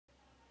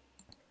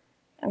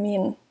I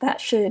mean,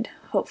 that should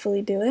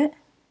hopefully do it.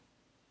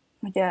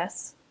 I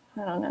guess.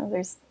 I don't know.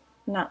 There's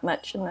not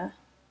much in the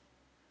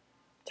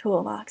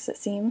toolbox, it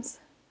seems.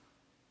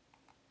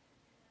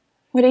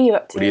 What are you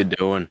up What are you to?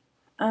 doing?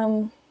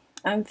 Um,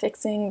 I'm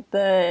fixing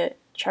the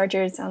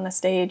chargers on the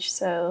stage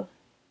so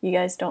you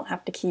guys don't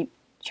have to keep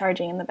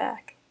charging in the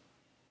back.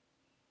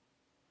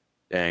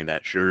 Dang,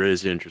 that sure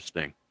is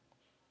interesting.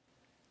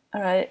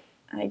 Uh,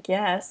 I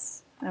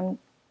guess. I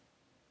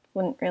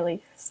wouldn't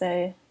really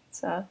say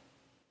so.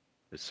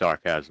 It's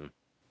sarcasm.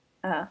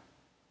 Uh,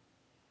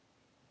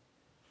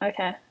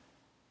 okay.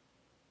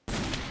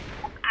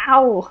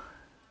 Ow!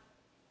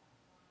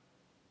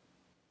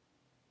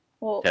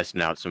 Well,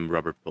 Testing out some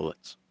rubber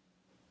bullets.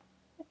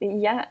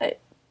 yeah,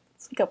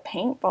 it's like a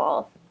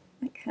paintball.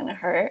 It kind of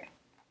hurt.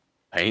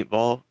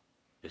 Paintball?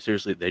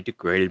 Seriously, they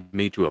degraded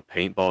me to a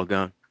paintball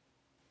gun?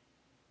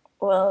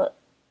 Well,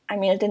 I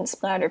mean, it didn't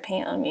splatter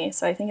paint on me,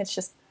 so I think it's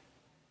just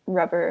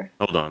rubber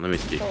Hold on, let me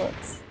see.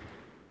 bullets.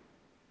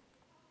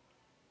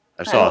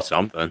 I I saw don't.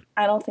 something.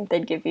 I don't think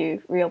they'd give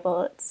you real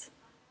bullets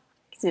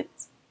because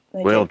it's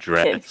like Well a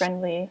dressed.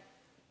 kid-friendly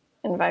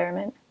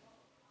environment.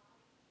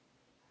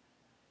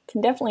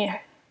 Can definitely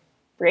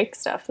break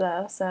stuff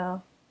though,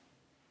 so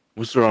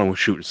What's wrong with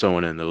shooting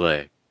someone in the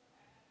leg?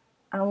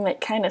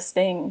 it kind of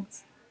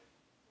stings.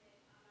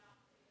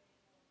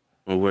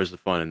 Well, where's the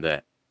fun in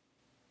that?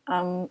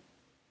 Um,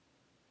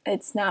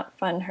 it's not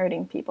fun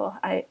hurting people.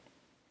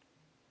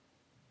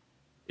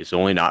 It's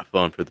only not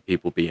fun for the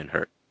people being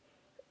hurt.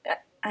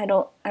 I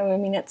don't. I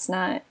mean, it's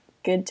not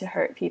good to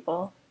hurt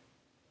people.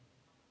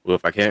 Well,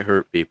 if I can't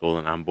hurt people,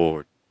 then I'm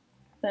bored.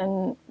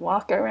 Then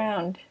walk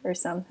around or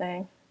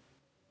something.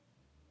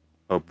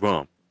 Oh,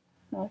 brum.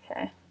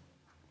 Okay.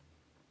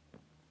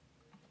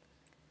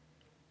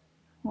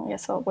 Well, I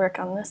guess I'll work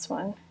on this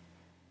one.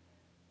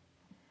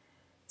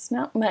 It's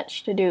not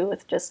much to do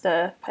with just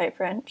a pipe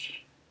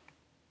wrench.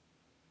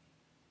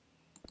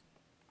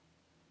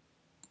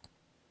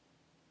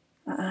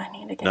 I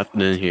need to get Nothing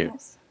more in here.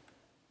 tools.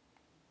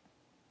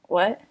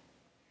 What?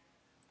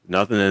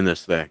 Nothing in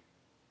this thing.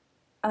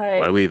 I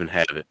Why do we even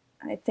have it?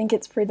 I think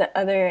it's for the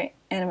other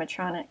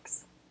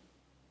animatronics.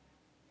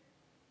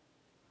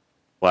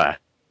 Why?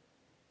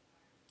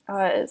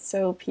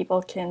 So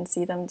people can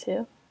see them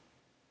too.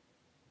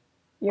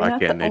 You're Why not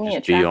the can't they only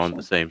just be on the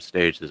attraction same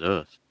stage as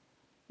us?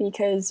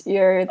 because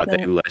Are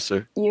they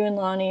lesser? you and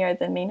Lonnie are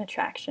the main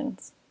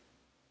attractions.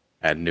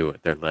 I knew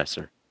it. They're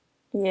lesser.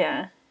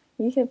 Yeah,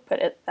 you could put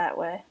it that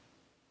way.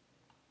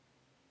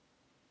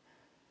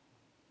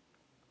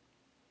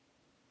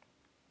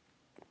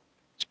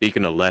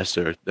 Speaking of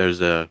lesser,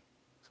 there's a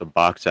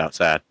box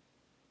outside.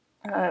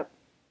 Uh,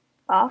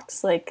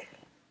 Box like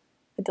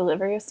a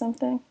delivery or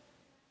something.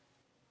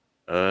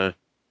 Uh,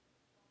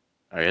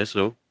 I guess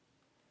so.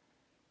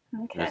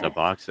 There's a Okay,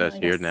 box well, that's I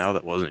here guess now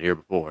that wasn't here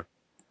before.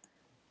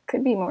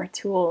 could be more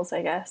tools.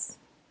 I guess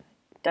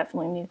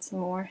definitely need some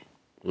more.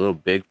 A little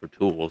big for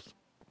tools.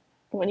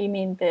 What do you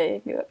mean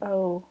big?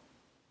 Oh,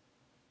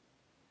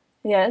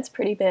 yeah, it's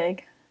pretty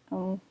big.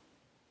 Um,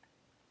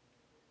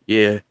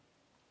 Yeah,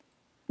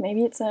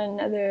 Maybe it's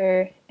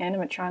another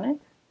animatronic.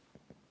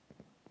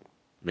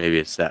 maybe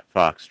it's that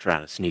fox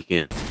trying to sneak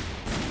in.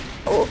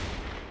 Oh,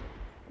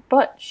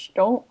 Butch,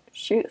 don't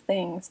shoot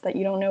things that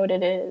you don't know what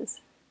it is.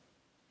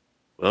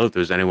 Well, if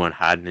there's anyone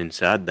hiding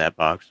inside that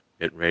box,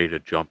 getting ready to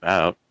jump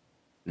out,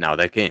 now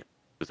they can't,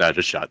 because I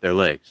just shot their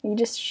legs. You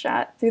just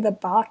shot through the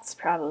box,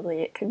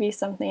 probably. It could be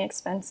something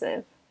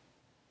expensive.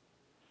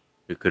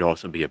 It could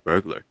also be a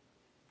burglar.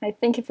 I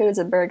think if it was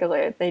a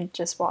burglar, they'd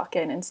just walk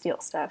in and steal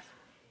stuff.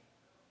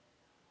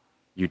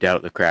 You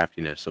doubt the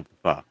craftiness of the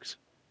fox.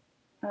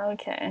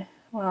 Okay,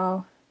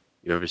 well,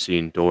 You ever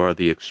seen Dora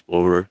the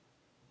Explorer?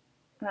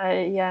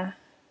 yeah,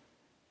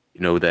 You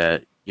know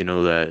that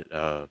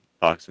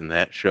fox in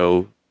that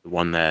show, the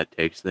one that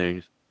takes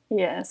things?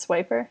 yeah,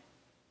 swiper.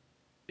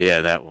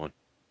 Yeah, that one.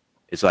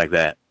 It's like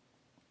that.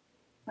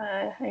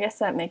 I guess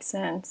that makes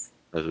sense.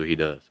 That's what he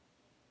does.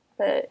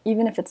 But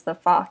even if it's the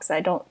fox, I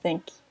don't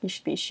think you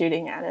should be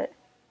shooting at it.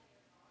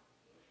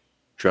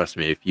 Trust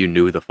me, if you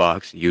knew the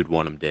fox, you'd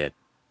want him dead.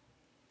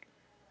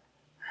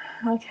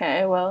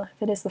 Okay, well,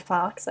 if it is the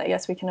fox, I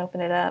guess we can open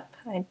it up.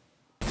 I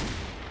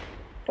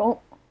don't.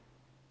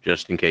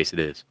 Just in case it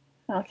is.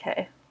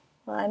 Okay,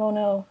 well, I don't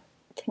know.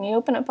 Can you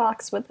open a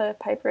box with a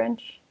pipe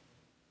wrench?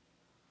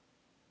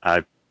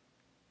 I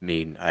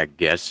mean, I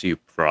guess you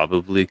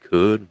probably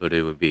could, but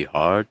it would be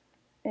hard.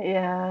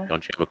 Yeah,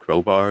 Don't you have a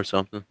crowbar or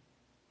something?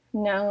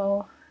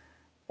 no,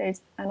 I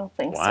don't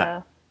think Why?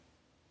 so.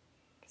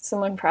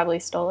 Someone probably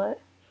stole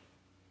it.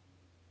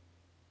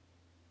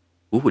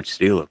 Who would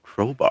steal a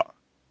crowbar?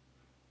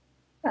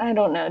 I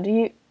don't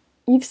know.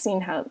 You've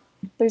seen how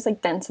there's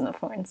like dents in the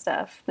floor and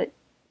stuff, but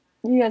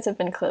you guys have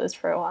been closed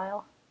for a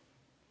while.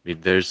 I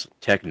mean, there's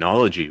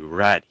technology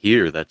right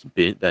here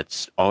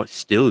that's all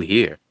still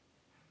here,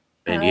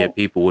 and Uh, yet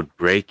people would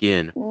break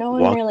in, no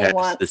one walk really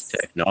past this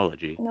wants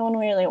technology, no one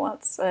really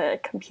wants a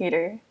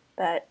computer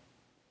that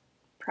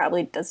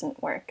probably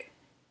doesn't work.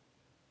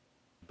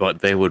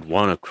 but they would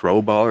want a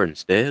crowbar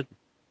instead.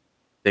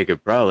 They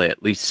could probably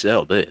at least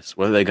sell this.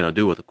 What are they gonna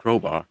do with a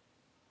crowbar?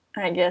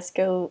 I guess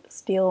go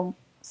steal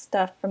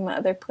stuff from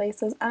other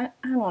places. I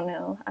don't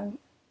know.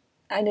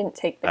 I didn't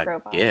take the I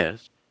crowbar.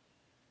 guess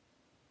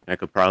I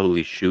could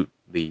probably shoot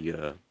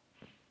the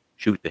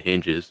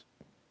hinges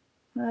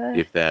Uh,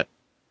 if that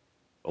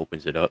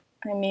opens it up.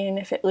 I mean,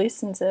 if it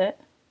loosens it,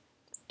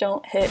 just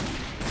don't hit.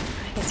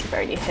 I guess you've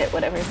already hit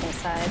whatever's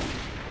inside.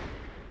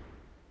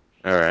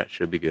 All right,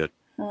 should be good.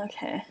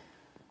 Okay.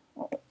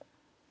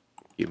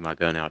 Keep my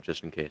gun out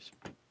just in case.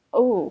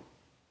 Oh,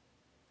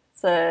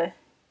 it's a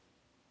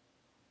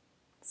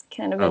it's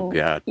kind of Oh an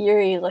God,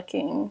 eerie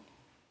looking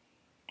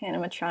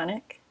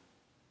animatronic.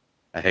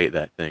 I hate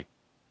that thing.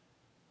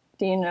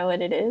 Do you know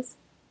what it is?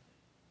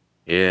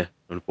 Yeah,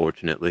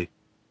 unfortunately.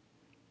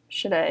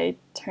 Should I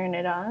turn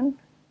it on?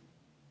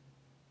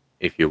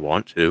 If you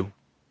want to,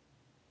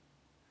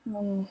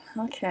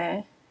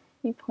 Okay.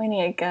 You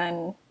pointing a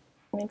gun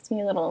makes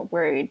me a little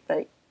worried,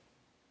 but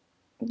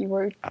you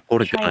were I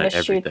pulled a trying gun to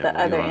at shoot everything. the What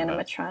are you other on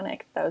about?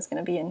 animatronic that was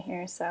going to be in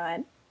here, so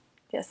I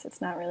guess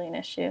it's not really an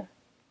issue.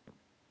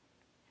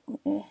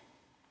 I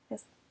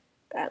guess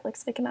that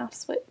looks like an off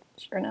switch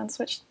or an on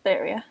switch.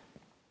 There we go.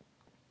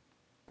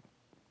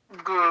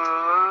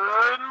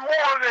 Good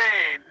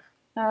morning.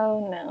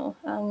 Oh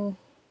no.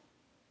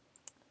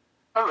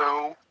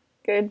 Hello.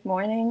 Good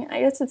morning. I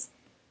guess it's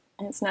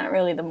not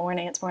really the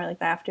morning. It's more like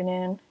the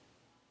afternoon.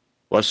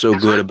 What's so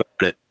Is good it? about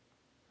it?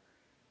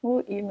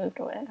 Oh, you moved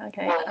away.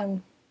 Okay. Well, I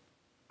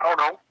don't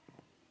know.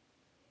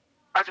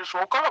 I just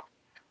woke up.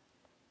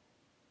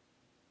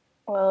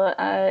 Well,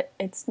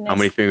 it's How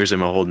many nice. fingers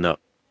am I holding up?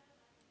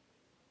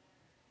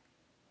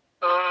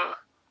 Uh,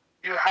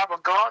 you have a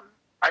gun?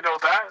 I know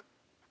that.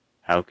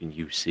 How can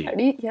you see? How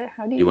do you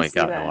You ain't see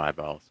got no that?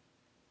 eyeballs.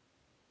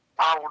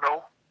 I don't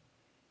know.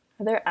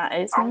 Are there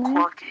eyes in I'm there?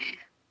 quirky.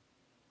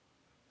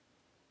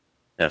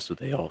 That's what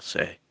they all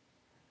say.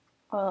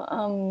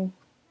 Well,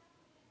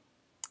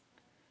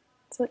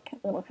 it's a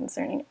little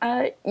concerning.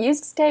 You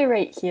stay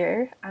right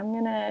here. I'm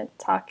gonna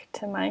talk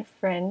to my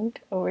friend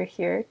over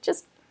here,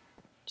 just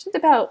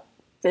about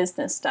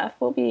business stuff.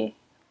 We'll be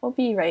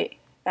right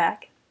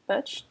back.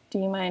 Butch, do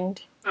you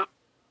mind Uh,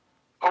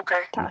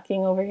 Okay.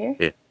 talking over here?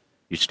 Yeah,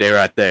 you stay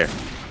right there.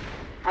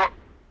 Well,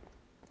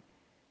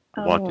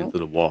 I walked Um, into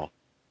the wall.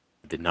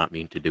 I did not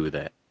mean to do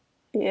that.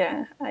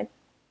 yeah,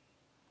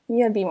 you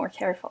gotta be more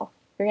careful.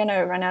 You're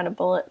gonna run out of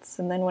bullets,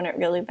 and then when it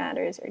really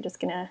matters, you're just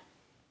gonna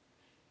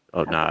Oh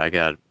have no, I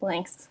got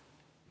blanks.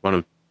 one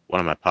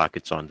of my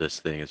pockets on this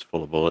thing is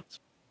full of bullets.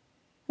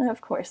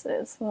 Of course it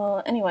is.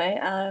 Well, anyway,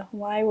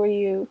 why were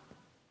you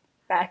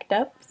backed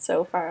up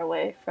so far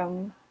away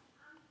from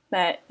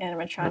that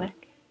animatronic?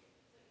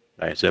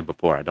 Like I said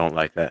before, I don't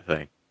like that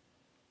thing.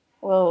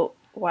 Well,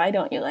 why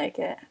don't you like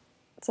it?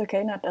 It's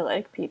okay not to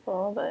like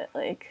people, but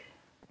like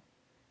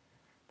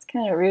it's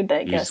kind of rude,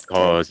 I He's guess, to be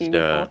caused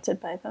revolted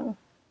by them.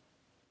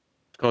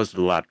 caused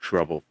a lot of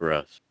trouble for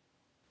us.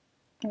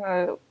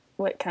 Or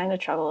what kind of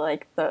trouble?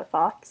 Like the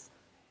fox?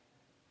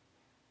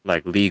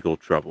 Like legal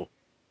trouble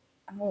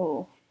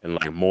Oh, and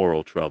like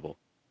moral trouble.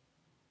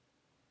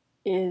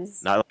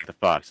 is Not like the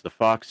fox. The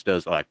fox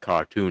does like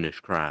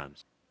cartoonish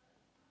crimes.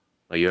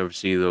 Like you ever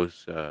see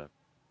those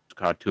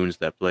cartoons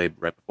that play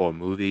right before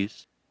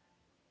movies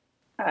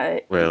uh,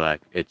 where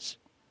like it's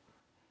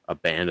a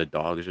band of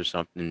dogs or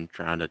something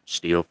trying to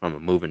steal from a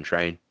moving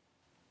train?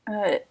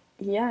 uh,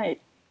 yeah, I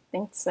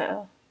think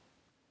so.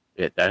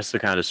 That's the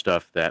kind of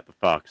stuff that the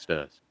fox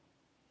does.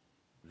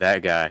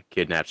 That guy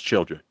kidnaps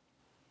children.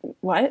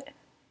 What?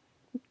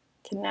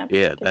 Kidnap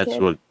Yeah, the that's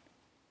kid? what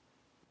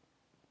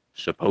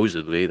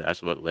supposedly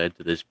that's what led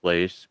to this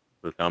place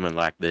becoming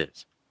like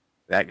this.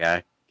 That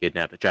guy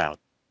kidnapped a child.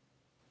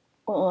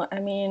 Well, I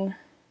mean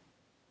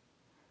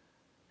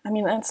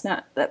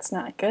that's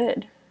not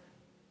good.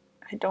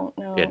 I don't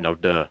Yeah, know. no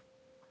duh.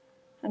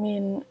 I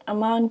mean,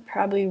 Amon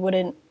probably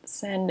wouldn't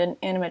send an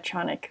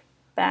animatronic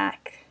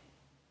back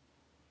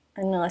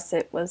unless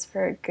it was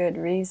for a good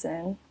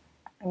reason.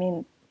 I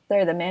mean,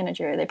 they're the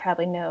manager. They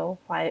probably know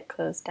why it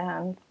closed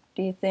down.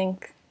 Do you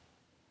think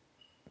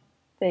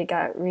they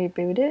got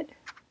rebooted?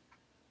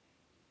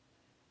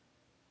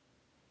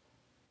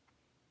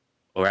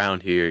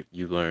 Around here,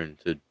 you learn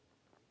to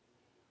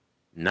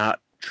not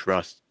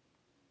trust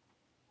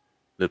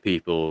the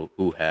people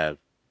who have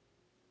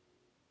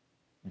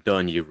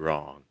done you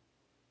wrong,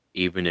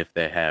 even if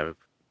they have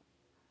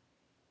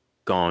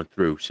gone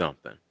through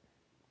something.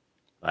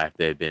 Like if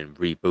they've been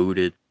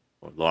rebooted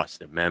or lost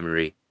their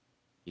memory,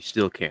 you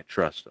still can't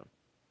trust them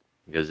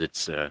because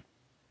it's a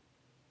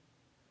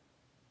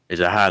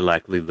high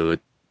likelihood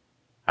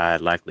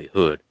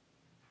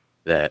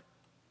that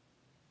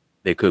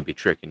they could be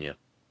tricking you.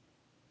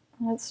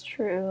 That's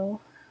true.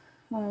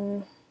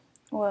 Um,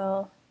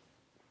 well,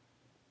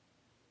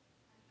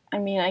 I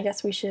mean, I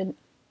guess we should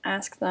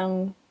ask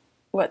them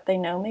what they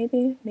know,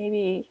 maybe.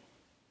 Maybe,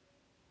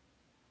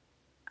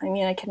 I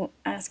mean, I can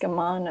ask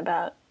Amon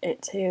about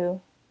it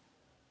too,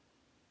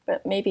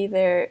 but maybe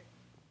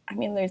I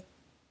mean, there's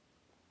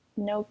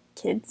no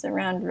kids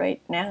around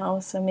right now,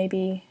 so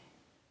maybe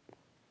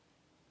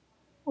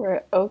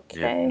we're Yeah, for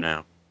okay,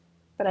 now.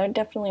 but I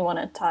definitely want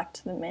to talk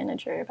to the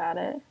manager about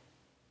it.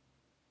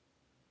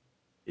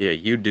 Yeah,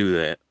 you do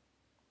that.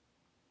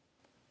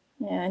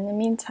 Yeah, in the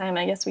meantime,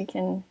 I guess we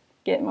can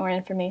get more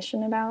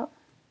information about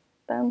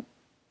them,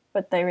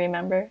 what they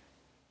remember.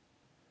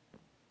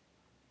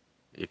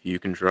 If you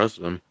can trust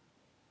them.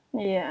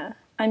 Yeah,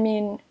 I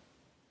mean,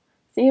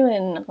 with you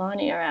and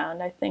Lonnie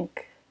around, I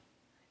think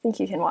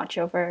you can watch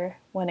over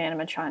one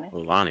animatronic.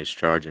 Well, Lonnie's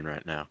charging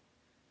right now.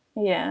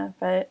 Yeah,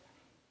 but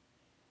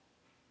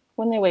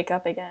when they wake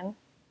up again,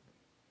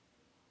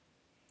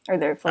 or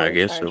they're I fully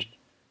guess so. charged.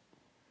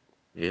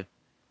 Yeah,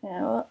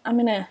 Yeah, well, I'm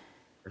gonna,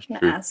 that's I'm gonna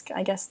true. ask.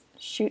 I guess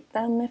shoot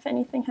them if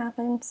anything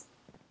happens.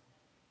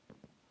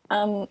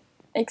 Um,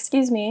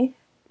 excuse me.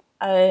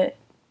 Uh,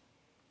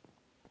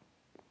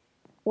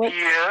 what's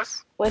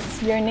Yes.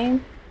 what's your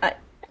name?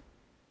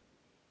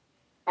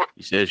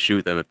 He says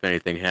shoot them if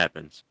anything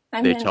happens.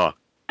 I They meant talk.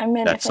 I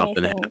meant That's if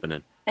something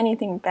happening.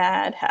 anything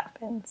bad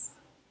happens.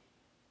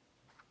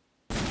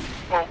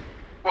 Well,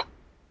 well,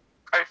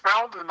 I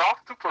found an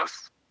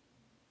octopus.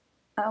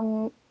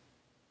 Um,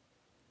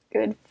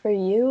 good for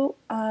you.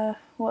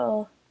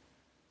 Well,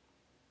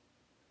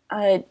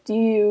 do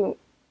you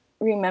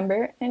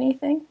remember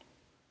anything?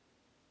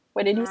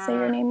 What did you say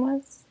your Mm, nin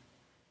was?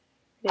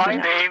 Did you my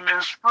not? name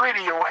is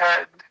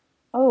Radiohead.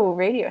 Oh,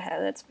 Radiohead.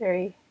 That's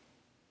very,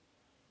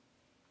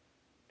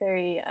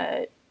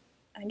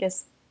 I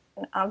guess,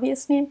 an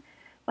obvious name.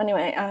 Well,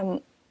 anyway,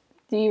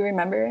 do you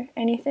remember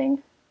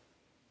anything?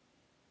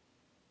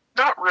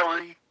 Not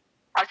really.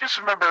 I just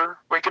remember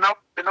waking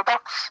up in a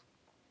box.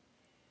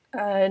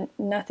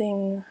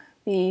 Nothing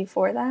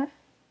before that?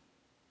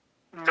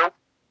 Nope.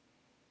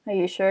 Are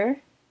you sure?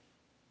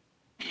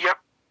 Yep.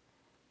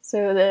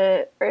 So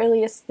the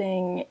earliest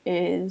thing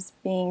is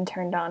being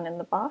turned on in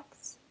the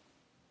box?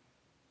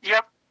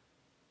 Yep.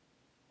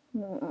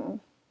 Hmm.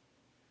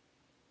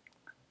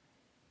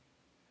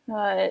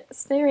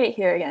 Stay right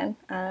here again.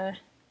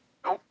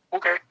 Oh,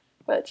 okay.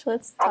 Butch,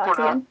 let's I'm talk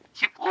gonna again.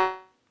 keep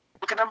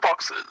looking in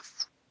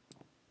boxes.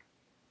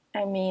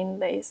 I mean,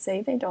 they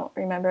say they don't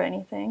remember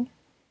anything.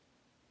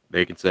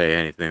 They can say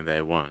anything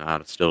they want.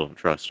 I still don't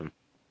trust them.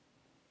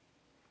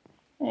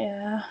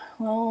 Yeah,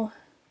 well,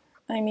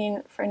 I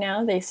mean, for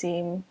now they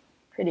seem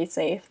pretty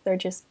safe. They're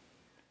just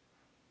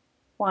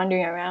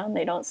wandering around.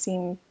 They don't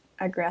seem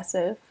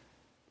aggressive.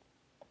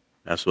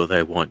 That's what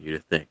they want you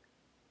to think.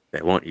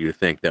 They want you to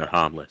think they're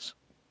harmless,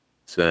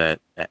 so that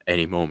at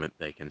any moment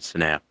they can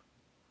snap.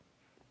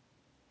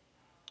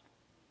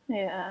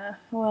 Yeah,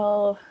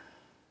 well,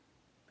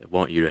 They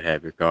want you to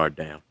have your guard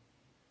down.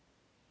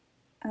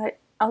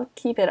 I'll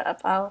keep it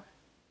up.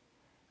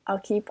 I'll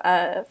keep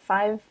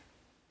 5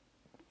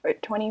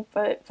 foot, 20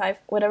 foot, five,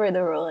 whatever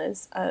the rule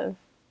is of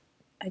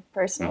like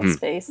personal Hmm.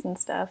 space and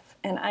stuff.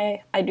 And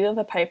I do have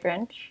a pipe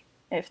wrench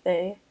if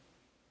they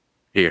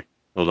Here,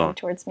 hold come on.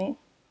 towards me.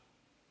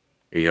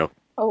 Here you go,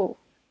 Oh,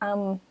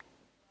 um,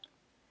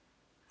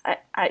 I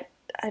I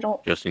I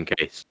don't. just in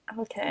case.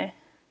 Okay,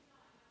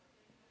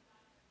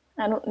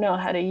 I don't know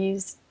how to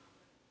use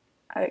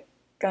a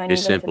gun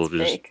It's even if simple. it's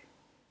Just fake.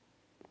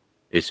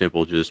 it's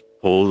simple. Just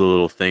pull the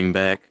little thing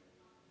back,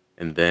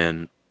 and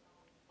then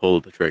pull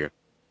the trigger.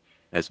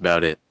 That's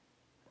about it.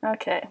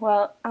 Okay,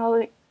 well,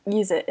 I'll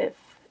use it if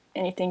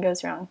anything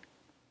goes wrong.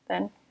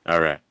 Then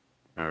All right.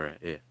 All right.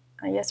 Yeah.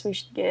 I guess we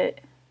should get.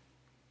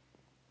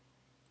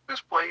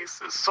 This place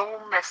is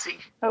so messy.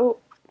 Oh,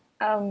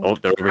 Oh,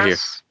 they're over here.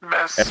 Mess,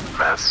 mess, Hey,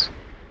 mess.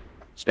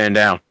 stand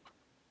down.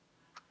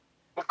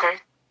 Okay,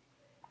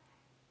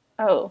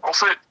 oh, I'll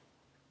sit.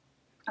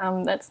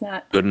 that's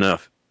not. Good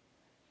enough.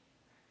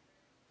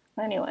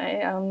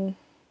 Anyway, I don't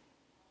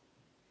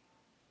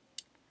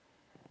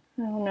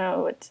know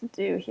what to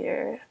do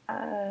here.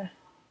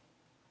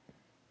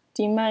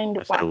 Do you mind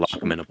I said lock them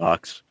watching? in a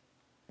box.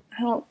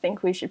 I don't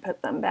think we should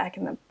put them back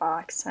in the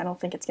box. I don't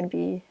think it's gonna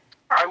be.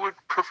 I would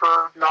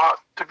prefer not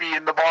to be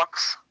in the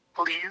box,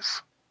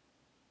 please.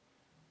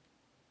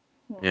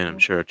 And I'm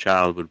sure a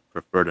child would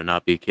prefer to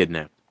not be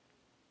kidnapped.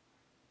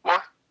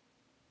 What?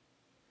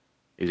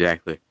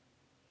 Exactly.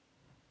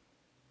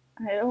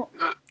 I don't.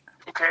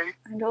 Okay.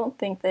 I don't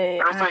think they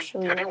I don't think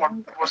actually anyone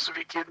remember. wants to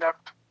be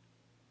kidnapped.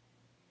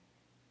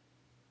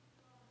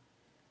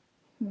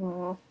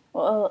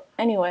 Well,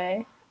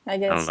 anyway, I I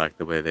don't guess. like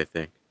the way they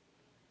think.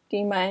 Do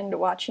you mind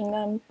watching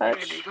them,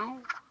 Butch?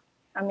 Anywho.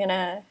 I'm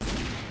gonna.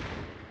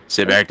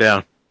 Sit back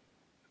down.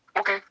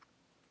 Okay.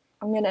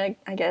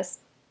 I guess,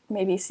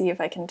 maybe see if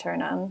I can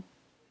turn on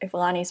if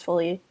Lonnie's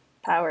fully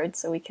powered,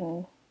 so we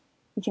can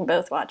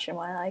both watch him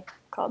while I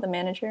call the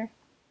manager.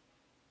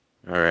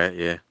 All right.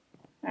 Yeah.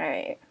 All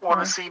right. Want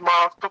to see my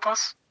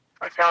octopus?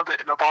 I found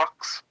it in a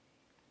box.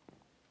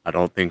 I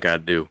don't think I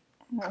do.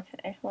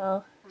 Okay.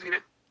 Well, Read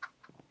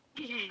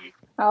it.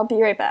 I'll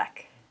be right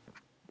back.